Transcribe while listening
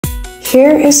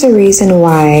Here is the reason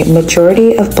why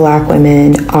majority of Black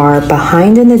women are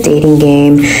behind in the dating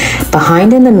game,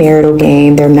 behind in the marital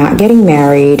game. They're not getting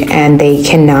married, and they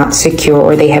cannot secure,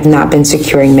 or they have not been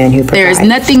securing men who provide. There is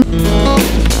nothing.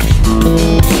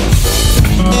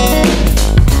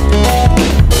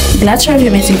 Glad to have you,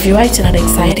 amazing viewer. It's another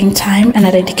exciting time,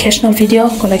 another educational video,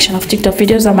 collection of TikTok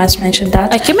videos. I must mention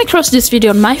that I came across this video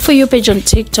on my For You page on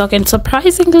TikTok, and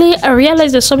surprisingly I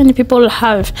realized that so many people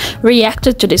have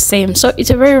reacted to the same. So it's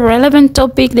a very relevant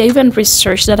topic. There even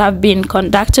research that have been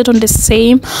conducted on the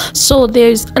same, so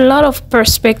there's a lot of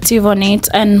perspective on it,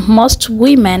 and most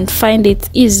women find it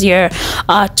easier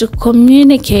to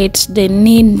communicate the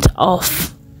need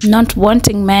of not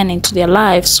wanting men into their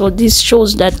lives. So this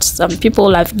shows that some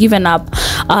people have given up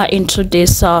into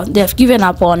this. They have given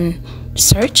up on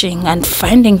searching and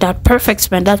finding that perfect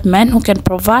man, that man who can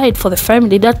provide for the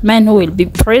family, that man who will be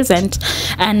present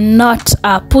and not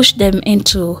push them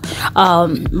into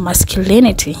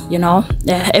masculinity, you know,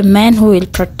 a man who will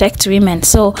protect women.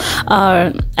 So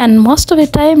and most of the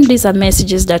time these are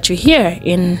messages that you hear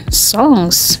in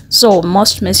songs. So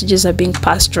most messages are being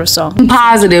passed through song.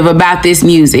 Positive about this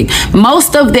music.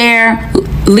 Most of their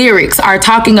lyrics are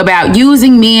talking about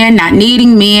using men, not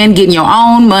needing men, getting your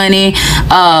own money,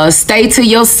 stay to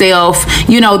yourself,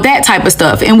 you know, that type of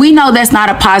stuff. And we know that's not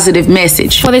a positive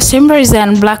message. For the same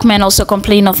reason, Black men also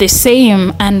complain of the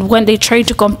same. And when they try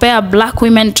to compare Black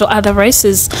women to other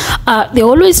races, they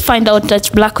always find out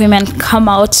that Black women come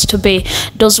out to be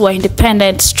those who are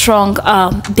independent, strong.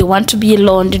 They want to be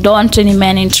alone. They don't want any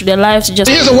man into their lives. Just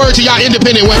here's a word to y'all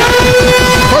independent women.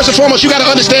 First and foremost, you got to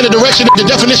understand the direction, the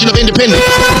definition of independent.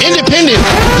 Independent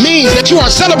means that you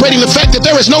are celebrating the fact that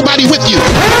there is nobody with you.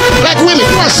 Black women,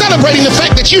 you are celebrating the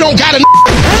fact that you don't got a,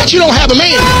 that you don't have a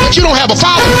man, that you don't have a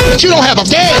father, that you don't have a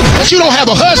dad, that you don't have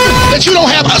a husband, that you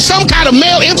don't have some kind of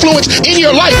male influence in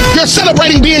your life. You're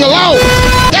celebrating being alone.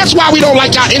 That's why we don't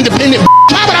like y'all independent.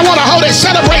 Why would I want a hoe that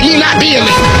celebrate me not being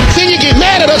there? Then you get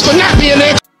mad at us for not being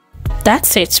there.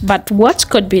 that's it. But what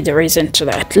could be the reason to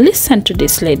that? Listen to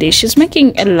this lady. She's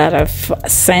making a lot of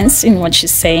sense in what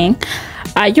she's saying.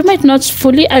 You might not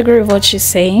fully agree with what she's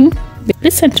saying, but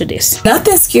listen to this.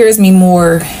 Nothing scares me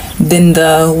more than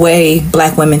the way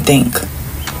Black women think.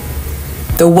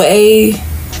 The way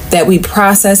that we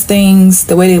process things,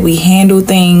 the way that we handle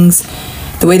things,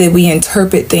 the way that we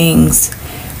interpret things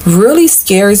really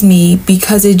scares me,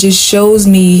 because it just shows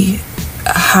me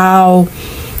how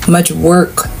much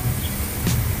work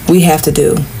we have to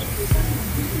do.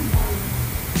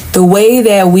 The way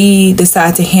that we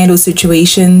decide to handle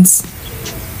situations,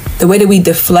 the way that we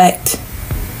deflect,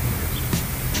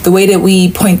 the way that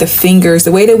we point the fingers,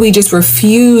 the way that we just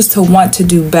refuse to want to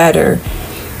do better,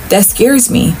 that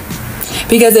scares me.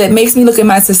 Because it makes me look at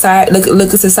my society,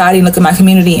 look at society and look at my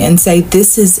community and say,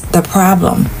 this is the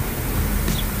problem.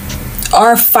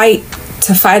 Our fight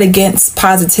to fight against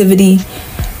positivity,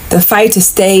 the fight to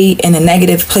stay in a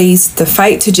negative place, the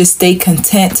fight to just stay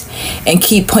content and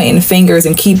keep pointing the fingers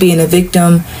and keep being a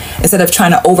victim instead of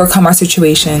trying to overcome our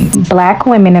situation. Black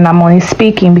women, and I'm only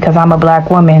speaking because I'm a Black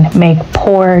woman, make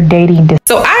poor dating decisions.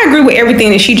 So I agree with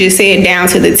everything that she just said down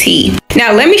to the T.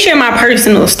 Now let me share my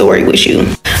personal story with you.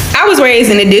 I was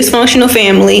raised in a dysfunctional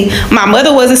family. My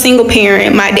mother was a single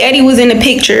parent. My daddy was in the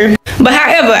picture. But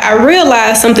however, I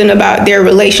realized something about their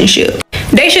relationship.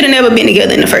 They should have never been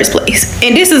together in the first place.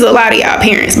 And this is a lot of y'all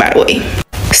parents, by the way.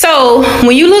 So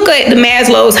when you look at the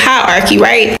Maslow's hierarchy,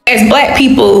 right? As Black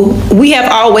people, we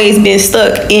have always been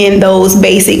stuck in those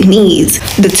basic needs,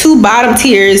 the two bottom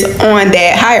tiers on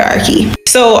that hierarchy.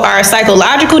 So our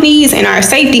psychological needs and our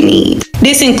safety needs.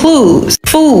 This includes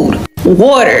food,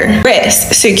 water,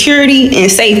 rest, security, and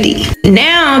safety.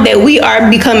 Now that we are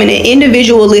becoming an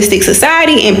individualistic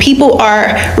society and people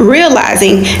are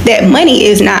realizing that money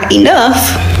is not enough,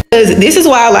 because this is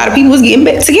why a lot of people was getting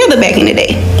back together back in the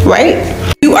day,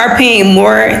 right? You are paying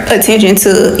more attention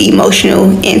to emotional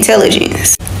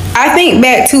intelligence. I think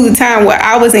back to the time where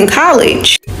I was in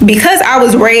college, because I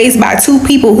was raised by two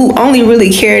people who only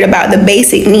really cared about the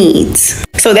basic needs.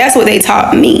 So that's what they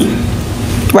taught me,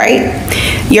 right?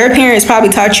 Your parents probably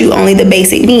taught you only the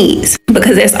basic needs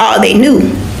because that's all they knew.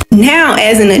 Now,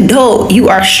 as an adult, you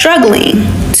are struggling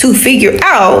to figure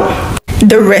out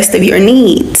the rest of your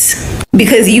needs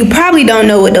because you probably don't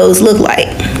know what those look like.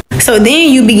 So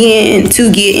then you begin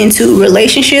to get into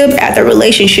relationship after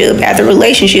relationship after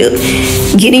relationship,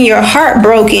 getting your heart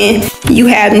broken. You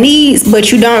have needs,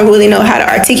 but you don't really know how to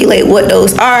articulate what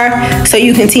those are. So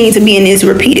you continue to be in this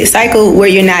repeated cycle where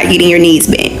you're not getting your needs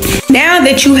met. Now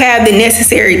that you have the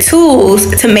necessary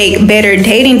tools to make better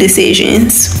dating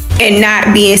decisions and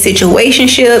not be in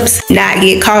situationships, not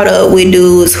get caught up with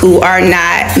dudes who are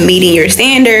not meeting your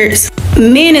standards,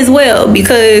 men as well,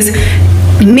 because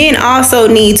men also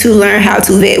need to learn how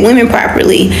to vet women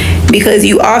properly, because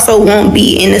you also won't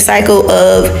be in the cycle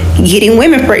of getting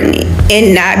women pregnant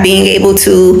and not being able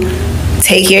to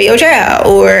take care of your child,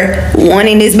 or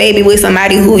wanting this baby with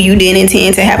somebody who you didn't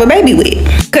intend to have a baby with.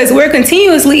 Because we're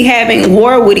continuously having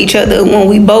war with each other when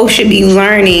we both should be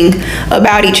learning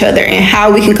about each other and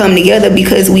how we can come together,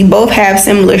 because we both have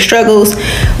similar struggles.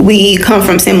 We come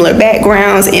from similar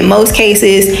backgrounds in most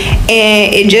cases,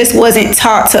 and it just wasn't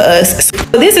taught to us.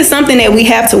 So this is something that we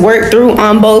have to work through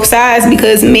on both sides,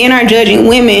 because men are judging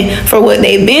women for what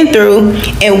they've been through,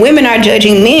 and women are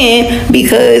judging men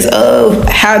because of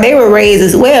how they were raised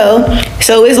as well.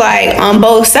 So it's like on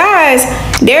both sides,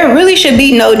 there really should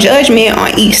be no judgment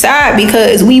on each side,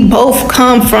 because we both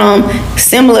come from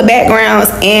similar backgrounds.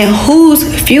 And who's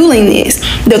fueling this?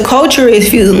 The culture is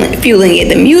fueling it.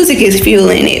 The music is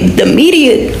fueling it. The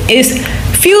media is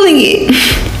fueling it.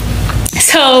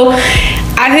 So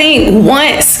I think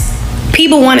once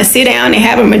people want to sit down and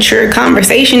have a mature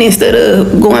conversation, instead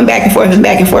of going back and forth and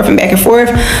back and forth and back and forth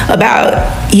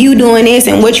about you doing this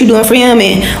and what you doing for him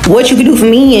and what you can do for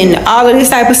me and all of this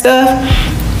type of stuff,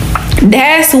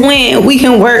 that's when we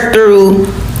can work through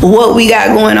what we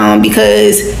got going on,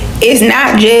 because it's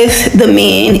not just the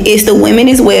men, it's the women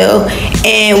as well.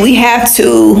 And we have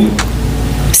to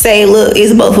say, look,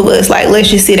 it's both of us. Like, let's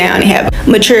just sit down and have a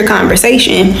mature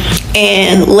conversation,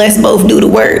 and let's both do the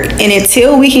work. And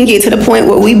until we can get to the point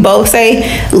where we both say,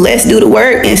 let's do the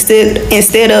work,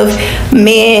 instead of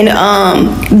men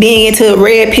being into a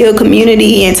red pill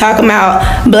community and talking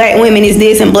about black women is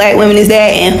this and black women is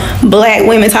that, and black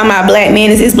women talking about black men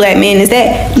is this, black men is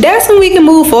that, that's when we can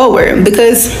move forward.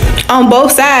 Because on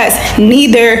both sides,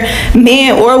 neither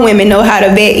men or women know how to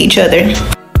vet each other.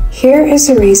 Here is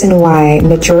the reason why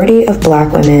majority of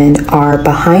black women are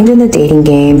behind in the dating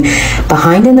game,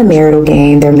 behind in the marital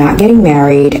game. They're not getting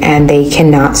married, and they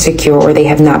cannot secure, or they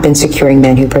have not been securing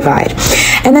men who provide.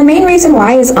 And the main reason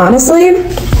why is honestly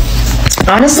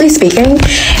speaking,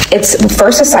 it's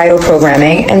first societal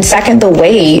programming, and second, the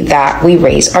way that we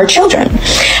raise our children,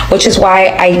 which is why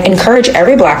I encourage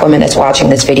every black woman that's watching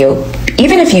this video,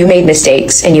 even if you made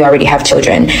mistakes and you already have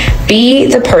children, be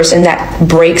the person that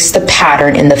breaks the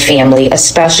pattern in the family,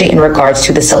 especially in regards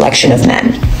to the selection of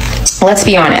men. Let's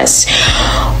be honest.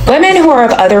 Women who are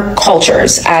of other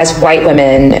cultures, as white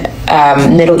women,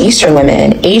 Middle Eastern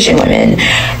women, Asian women,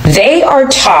 they are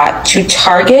taught to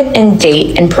target and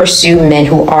date and pursue men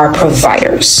who are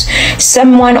providers,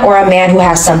 someone or a man who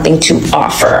has something to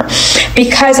offer.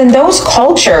 Because in those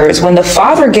cultures, when the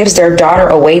father gives their daughter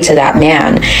away to that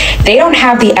man, they don't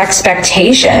have the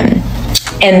expectation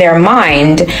in their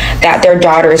mind that their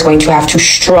daughter is going to have to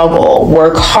struggle,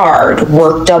 work hard,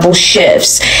 work double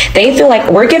shifts. They feel like,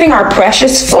 we're giving our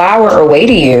precious flower away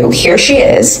to you. Here she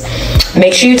is.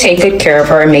 Make sure you take good care of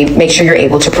her and make sure you're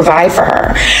able to provide for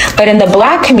her. But in the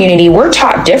black community, we're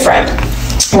taught different.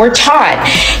 We're taught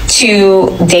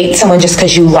to date someone just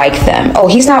because you like them. Oh,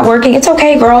 he's not working. It's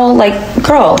okay, girl. Like,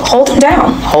 girl, hold him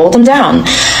down. Hold him down.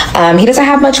 He doesn't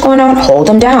have much going on. Hold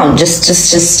him down.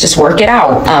 Just work it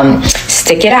out.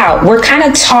 Stick it out. We're kind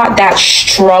of taught that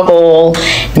struggle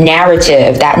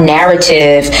narrative, that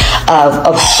narrative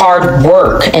of hard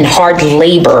work and hard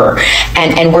labor.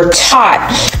 And we're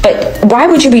taught, but why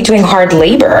would you be doing hard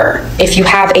labor if you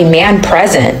have a man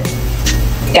present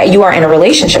that you are in a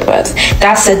relationship with?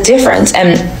 That's the difference.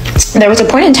 And there was a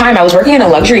point in time I was working in a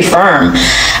luxury firm.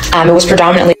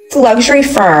 Luxury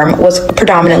firm was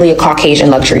predominantly a Caucasian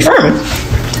luxury firm.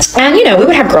 And, you know, we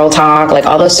would have girl talk, like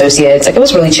all the associates, like it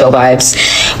was really chill vibes.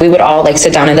 We would all like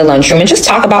sit down in the lunchroom and just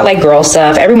talk about like girl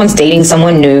stuff. Everyone's dating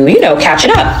someone new, you know,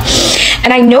 catching up.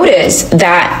 And I noticed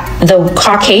that the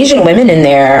Caucasian women in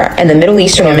there and the Middle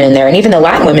Eastern women in there and even the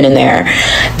Latin women in there,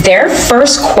 their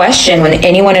first question when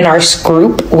anyone in our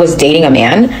group was dating a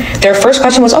man, their first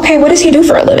question was, okay, what does he do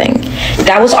for a living?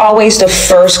 That was always the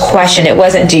first question. It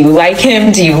wasn't, do you like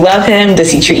him? Do you love him?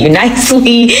 Does he treat you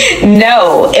nicely?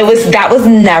 No, that was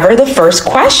never the first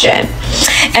question.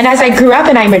 And as I grew up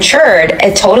and I matured,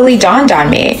 it totally dawned on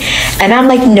me. And I'm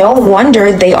like, no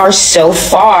wonder they are so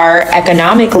far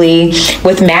economically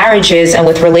with marriages and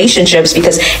with relationships,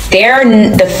 because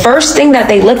the first thing that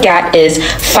they look at is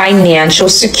financial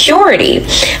security.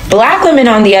 Black women,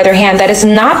 on the other hand, that is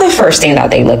not the first thing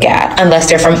that they look at unless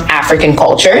they're from African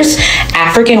cultures.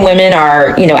 African women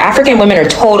are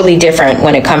totally different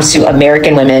when it comes to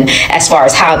American women as far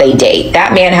as how they date.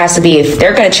 That man has to be, if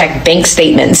they're going to check bank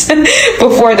statements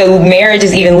before the marriage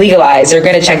is even legalized, they're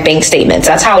going to check bank statements.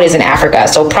 That's how it is in Africa.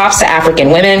 So props to African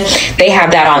women. They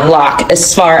have that on lock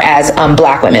as far as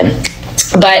Black women.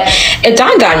 But it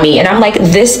dawned on me, and I'm like,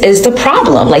 this is the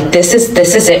problem. Like, this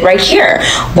is it right here.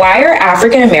 Why are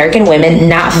African American women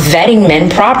not vetting men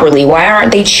properly? Why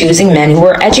aren't they choosing men who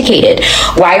are educated?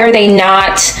 Why are they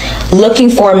not looking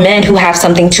for men who have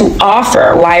something to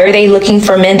offer? Why are they looking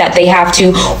for men that they have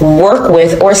to work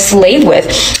with or slave with?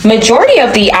 Majority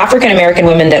of the African American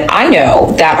women that I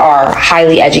know that are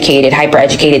highly educated, hyper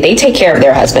educated, they take care of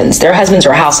their husbands. Their husbands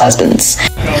are house husbands.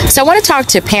 So I want to talk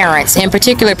to parents, in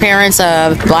particular parents of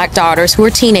Black daughters who are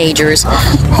teenagers,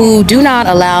 who do not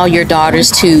allow your daughters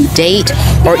to date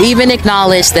or even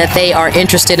acknowledge that they are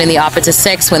interested in the opposite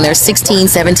sex when they're 16,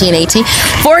 17, 18,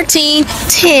 14,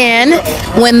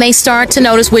 10, when they start to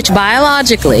notice, which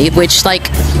biologically, it's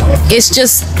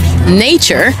just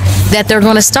nature, that they're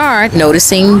going to start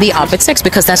noticing the opposite sex,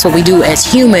 because that's what we do as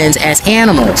humans, as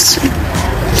animals.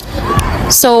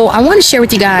 So I want to share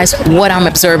with you guys what I'm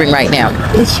observing right now.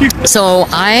 So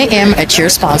I am a cheer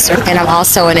sponsor, and I'm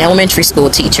also an elementary school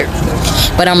teacher,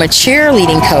 but I'm a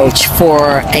cheerleading coach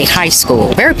for a high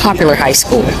school, very popular high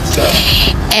school.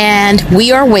 And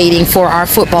we are waiting for our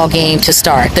football game to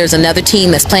start. There's another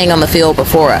team that's playing on the field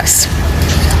before us.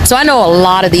 So I know a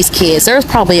lot of these kids. There's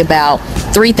probably about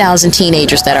 3,000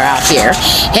 teenagers that are out here.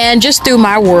 And just through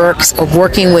my works of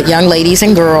working with young ladies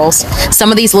and girls,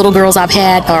 some of these little girls I've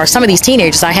had, or some of these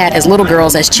teenagers I had as little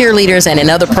girls, as cheerleaders and in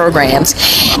other programs.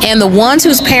 And the ones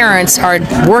whose parents are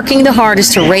working the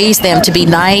hardest to raise them to be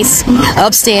nice,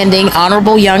 upstanding,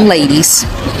 honorable young ladies.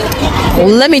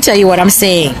 Let me tell you what I'm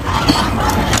seeing.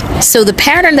 So the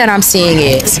pattern that I'm seeing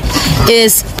is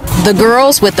the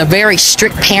girls with the very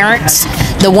strict parents,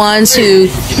 the ones who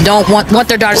don't want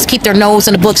their daughters to keep their nose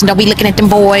in the books and don't be looking at them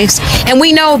boys. And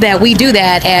we know that we do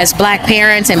that as Black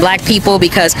parents and Black people,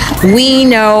 because we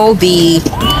know the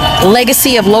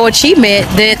legacy of low achievement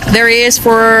that there is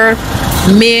for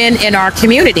men in our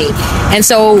community. And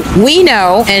so we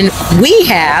know, and we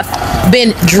have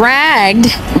been dragged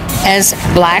as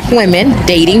Black women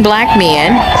dating Black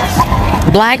men.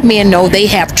 Black men know they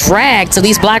have dragged. So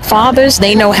these Black fathers,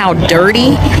 they know how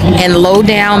dirty and low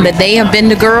down that they have been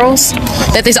to girls,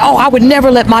 that they say, oh, I would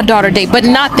never let my daughter date, but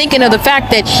not thinking of the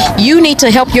fact that you need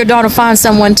to help your daughter find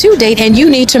someone to date, and you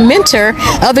need to mentor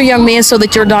other young men so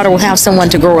that your daughter will have someone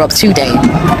to grow up to date.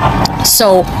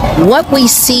 So what we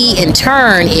see in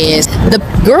turn is the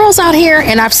girls out here,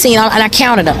 and I've seen, and I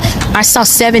counted them, I saw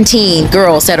 17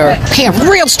 girls that are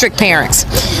real strict parents.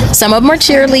 Some of them are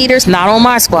cheerleaders, not on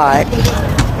my squad,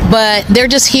 but they're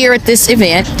just here at this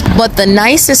event. But the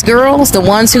nicest girls, the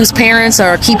ones whose parents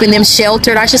are keeping them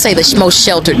sheltered, I should say the most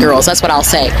sheltered girls, that's what I'll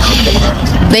say.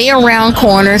 They are around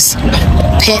corners,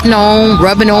 petting on,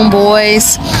 rubbing on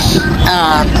boys,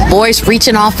 boys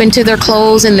reaching off into their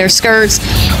clothes and their skirts.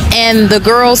 And the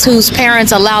girls whose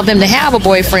parents allow them to have a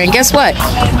boyfriend, guess what?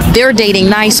 They're dating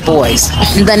nice boys.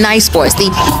 The nice boys.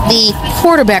 The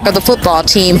quarterback of the football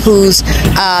team, whose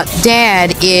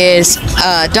dad is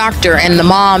a doctor and the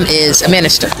mom is a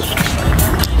minister.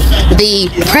 The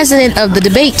president of the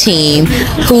debate team,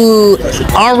 who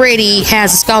already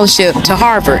has a scholarship to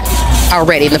Harvard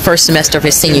already in the first semester of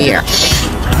his senior year.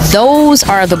 Those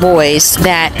are the boys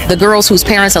that the girls whose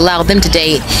parents allow them to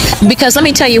date. Because let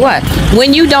me tell you what,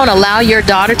 when you don't allow your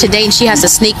daughter to date and she has to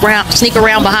sneak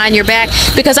around behind your back,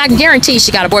 because I can guarantee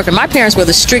she got a boyfriend. My parents were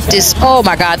the strictest. Oh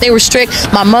my God, they were strict.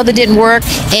 My mother didn't work,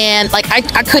 and like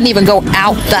I couldn't even go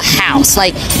out the house.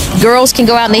 Like, girls can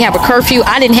go out and they have a curfew.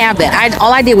 I didn't have that.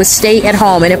 All I did was stay at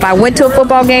home. And if I went to a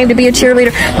football game to be a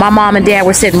cheerleader, my mom and dad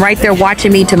were sitting right there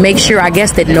watching me to make sure, I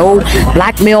guess, that no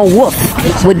black male wolf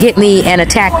would get me and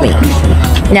attack me.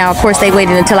 Now, of course, they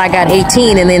waited until I got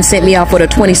 18 and then sent me off with a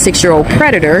 26-year-old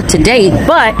predator to date,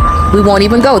 but we won't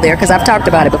even go there because I've talked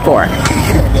about it before.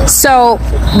 So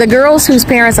the girls whose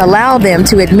parents allow them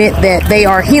to admit that they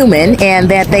are human and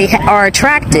that they are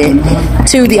attracted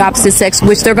to the opposite sex,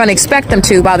 which they're going to expect them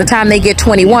to by the time they get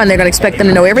 21, they're going to expect them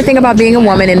to know everything about being a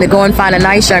woman and to go and find a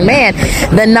nice young man.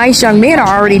 The nice young men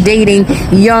are already dating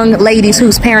young ladies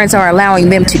whose parents are allowing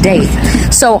them to date.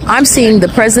 So I'm seeing the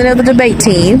president of the debate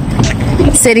team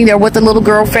sitting there with a little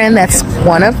girlfriend that's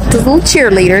one of the little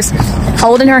cheerleaders,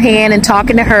 holding her hand and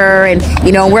talking to her, and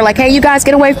you know, we're like, hey, you guys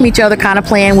get away from each other, kind of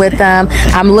playing with them.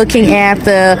 I'm looking at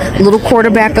the little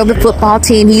quarterback of the football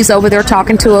team. He's over there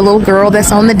talking to a little girl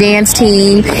that's on the dance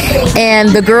team. And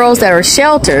the girls that are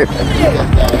sheltered,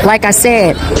 like I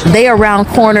said, they are around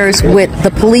corners with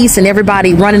the police and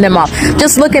everybody running them off,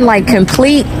 just looking like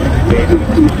complete,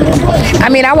 I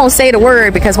mean, I won't say the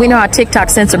word because we know how TikTok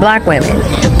censor black women,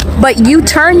 but you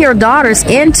turn your daughters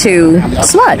into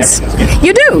sluts.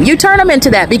 You do. You turn them into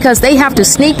that because they have to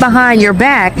sneak behind your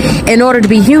back in order to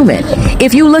be human.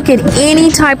 If you look at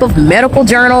any type of medical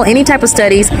journal, any type of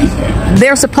studies,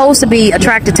 they're supposed to be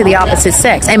attracted to the opposite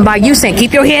sex. And by you saying,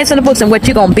 keep your hands in the books, and what,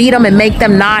 you're going to beat them and make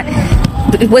them not.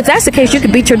 If that's the case, you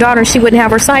could beat your daughter and she wouldn't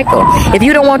have her cycle. If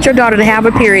you don't want your daughter to have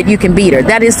a period, you can beat her.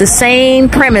 That is the same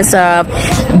premise of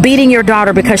beating your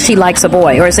daughter because she likes a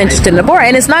boy or is interested in a boy.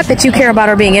 And it's not that you care about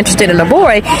her being interested in a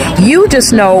boy. You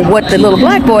just know what the little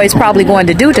black boy is probably going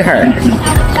to do to her.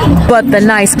 But the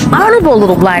nice, honorable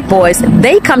little black boys,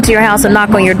 they come to your house and knock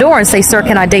on your door and say, sir,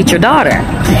 can I date your daughter?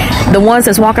 The ones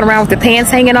that's walking around with their pants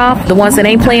hanging off, the ones that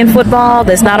ain't playing football,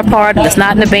 that's not a part, that's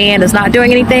not in a band, that's not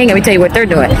doing anything, let me tell you what they're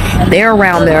doing. They're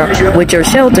around there with your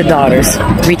sheltered daughters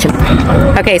reaching.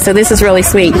 Okay, so this is really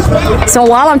sweet. So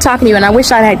while I'm talking to you, and I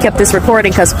wish I had kept this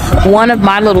recording because one of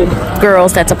my little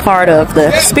girls that's a part of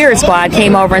the Spirit Squad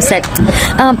came over and said,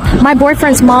 my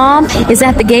boyfriend's mom is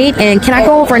at the gate, and can I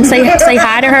go over and say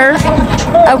hi to her?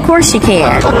 Of course she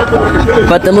can.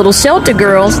 But the little shelter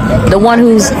girls, the one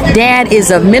whose dad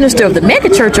is a minister of the mega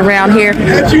church around here,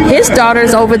 his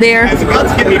daughter's over there,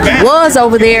 was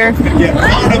over there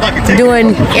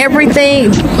doing everything,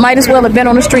 might as well have been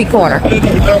on a street corner.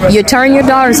 You turn your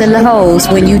daughters into hoes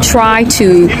when you try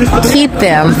to keep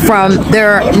them from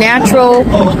their natural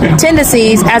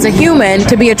tendencies as a human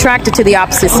to be attracted to the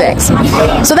opposite sex.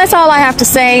 So that's all I have to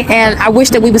say, and I wish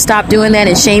that we would stop doing that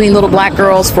and shaming little black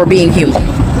girls for being human.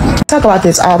 I talk about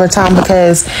this all the time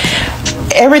because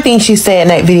everything she said in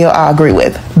that video I agree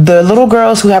with. The little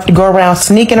girls who have to go around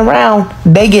sneaking around,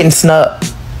 they getting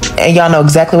snubbed. And y'all know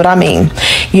exactly what I mean.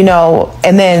 You know,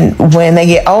 and then when they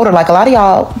get older, like a lot of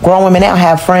y'all grown women now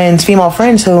have friends, female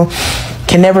friends who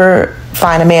can never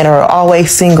find a man or are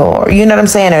always single, or you know what I'm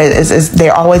saying, or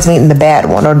they're always meeting the bad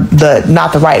one or the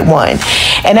not the right one.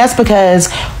 And that's because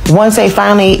once they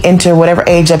finally enter whatever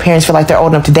age their parents feel like they're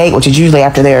old enough to date, which is usually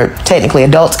after they're technically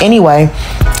adults anyway,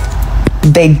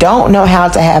 they don't know how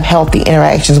to have healthy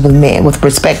interactions with men, with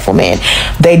respectful men.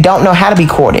 They don't know how to be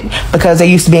courted because they're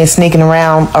used to being sneaking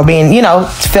around or being, you know,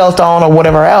 felt on or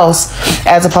whatever else,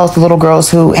 as opposed to little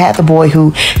girls who had the boy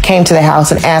who came to the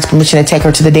house and asked permission to take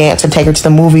her to the dance or take her to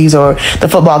the movies or the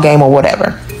football game or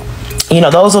whatever. You know,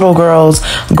 those little girls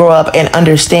grow up and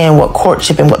understand what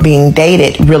courtship and what being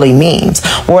dated really means.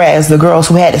 Whereas the girls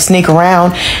who had to sneak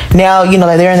around, now, you know,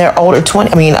 they're in their early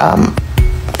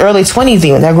 20s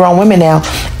even. They're grown women now.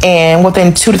 And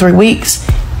within 2 to 3 weeks,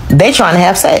 they trying to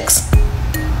have sex.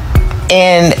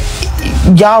 And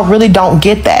y'all really don't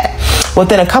get that.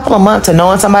 Within a couple of months of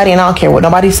knowing somebody, and I don't care what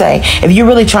nobody say, if you're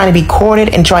really trying to be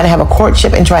courted and trying to have a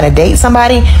courtship and trying to date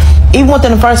somebody, even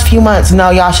within the first few months, no,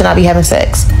 y'all should not be having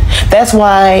sex. That's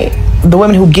why the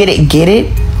women who get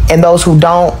it, and those who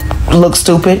don't look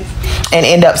stupid and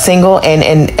end up single.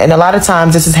 And a lot of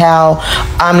times this is how,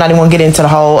 I'm not even gonna get into the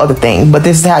whole other thing, but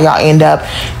this is how y'all end up,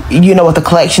 you know, with a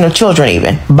collection of children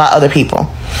even by other people.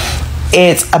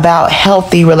 It's about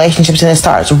healthy relationships, and it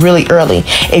starts really early.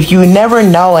 If you never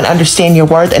know and understand your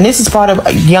worth, and this is part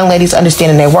of young ladies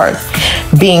understanding their worth,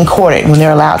 being courted, when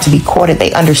they're allowed to be courted,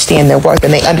 they understand their worth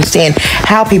and they understand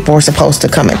how people are supposed to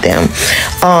come at them.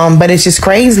 But it's just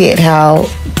crazy at how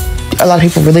a lot of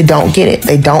people really don't get it.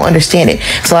 They don't understand it.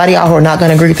 So a lot of y'all who are not going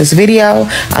to agree with this video,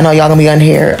 I know y'all going to be on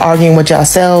here arguing with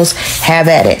yourselves, have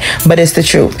at it. But it's the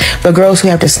truth. The girls who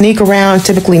have to sneak around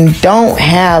typically don't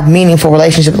have meaningful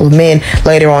relationships with men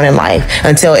later on in life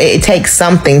until it takes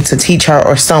something to teach her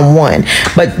or someone.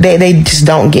 But they just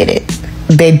don't get it.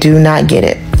 They do not get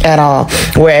it at all.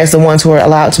 Whereas the ones who are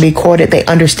allowed to be courted, they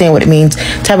understand what it means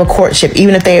to have a courtship,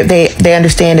 even if they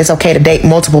understand it's okay to date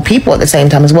multiple people at the same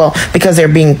time as well, because they're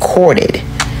being courted.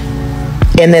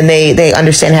 And then they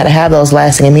understand how to have those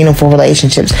lasting and meaningful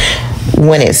relationships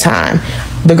when it's time.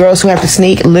 The girls who have to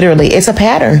sneak, literally, it's a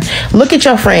pattern. Look at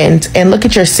your friends and look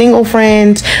at your single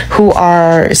friends who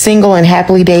are single and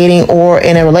happily dating or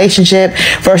in a relationship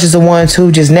versus the ones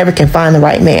who just never can find the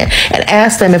right man. And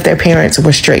ask them if their parents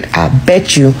were strict. I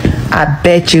bet you,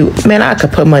 man, I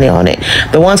could put money on it.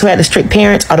 The ones who had the strict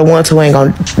parents are the ones who ain't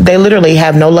gonna, they literally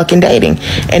have no luck in dating.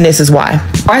 And this is why.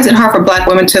 Why is it hard for black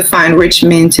women to find rich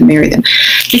men to marry them?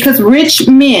 Because rich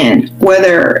men,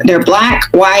 whether they're black,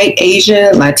 white,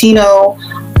 Asian, Latino,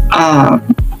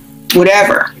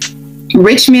 whatever.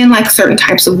 Rich men like certain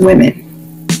types of women.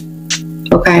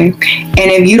 Okay? And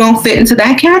if you don't fit into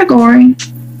that category,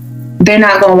 they're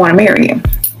not going to want to marry you.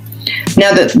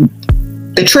 Now,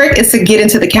 the trick is to get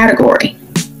into the category.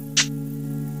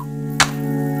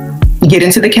 Get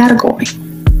into the category.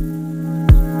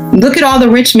 Look at all the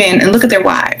rich men and look at their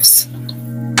wives.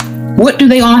 What do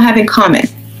they all have in common?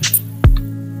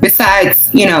 Besides,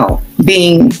 you know,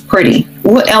 being pretty.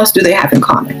 What else do they have in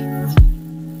common?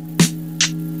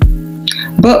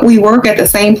 But we work at the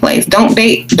same place. Don't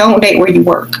date where you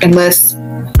work unless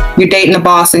you're dating a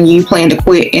boss and you plan to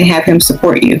quit and have him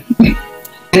support you.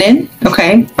 And then,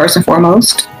 okay, first and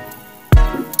foremost,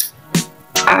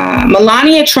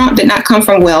 Melania Trump did not come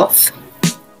from wealth.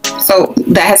 So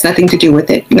that has nothing to do with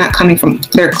it. Not coming from,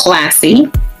 they're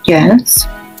classy. Yes.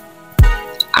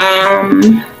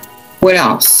 What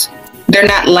else? They're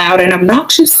not loud and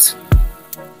obnoxious.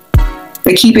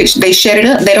 They keep it, they shut it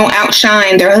up. They don't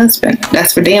outshine their husband.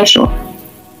 That's for damn sure.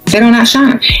 They don't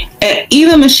outshine. And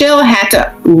even Michelle and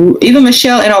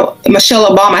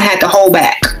Michelle Obama had to hold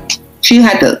back. She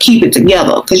had to keep it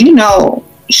together because, you know,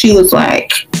 she was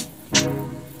like,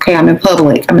 okay, I'm in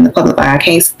public. I'm in the public eye. I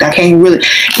can't really.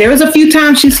 There was a few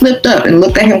times she slipped up and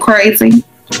looked at him crazy.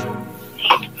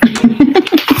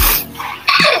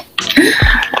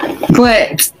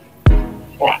 But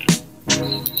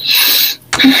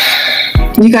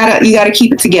you gotta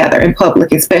keep it together in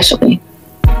public, especially.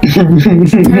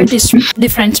 Very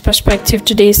different perspective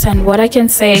to this, and what I can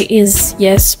say is,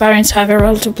 yes, parents have a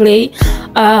role to play,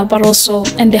 but also,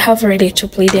 and they have really to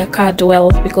play their card well,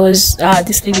 because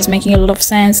this lady is making a lot of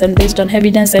sense and based on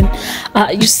evidence, and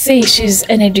you see she's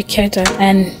an educator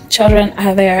and children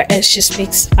are there as she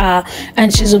speaks,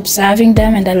 and she's observing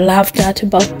them, and I love that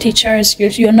about teachers.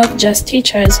 You're not just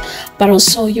teachers, but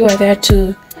also you are there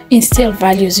to instill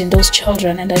values in those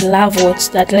children, and I love what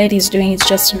that lady is doing. It's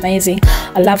just amazing.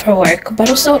 I love her work. But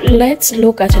also, let's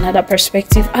look at another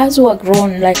perspective. As we are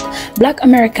grown, like Black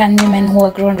American women who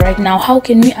are grown right now, how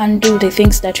can we undo the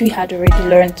things that we had already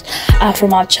learned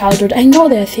from our childhood? I know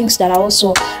there are things that are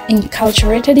also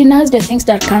inculturated in us. There are things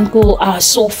that can't go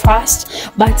so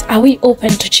fast, but are we open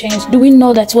to change? Do we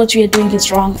know that what we are doing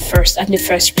is wrong first in the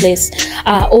first place?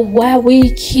 Or why are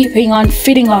we keeping on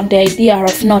feeding on the idea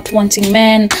of not wanting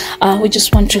men? We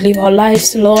just want to live our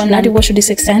lives alone. Not to watch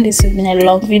this extent. This has been a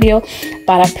long video,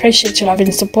 but I appreciate your love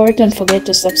and support. Don't forget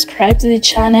to subscribe to the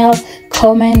channel,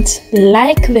 comment,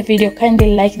 like the video.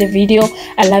 Kindly like the video.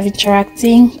 I love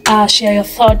interacting. Share your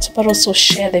thoughts, but also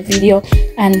share the video,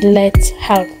 and let's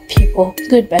help people.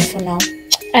 Goodbye for now.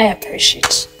 I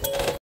appreciate.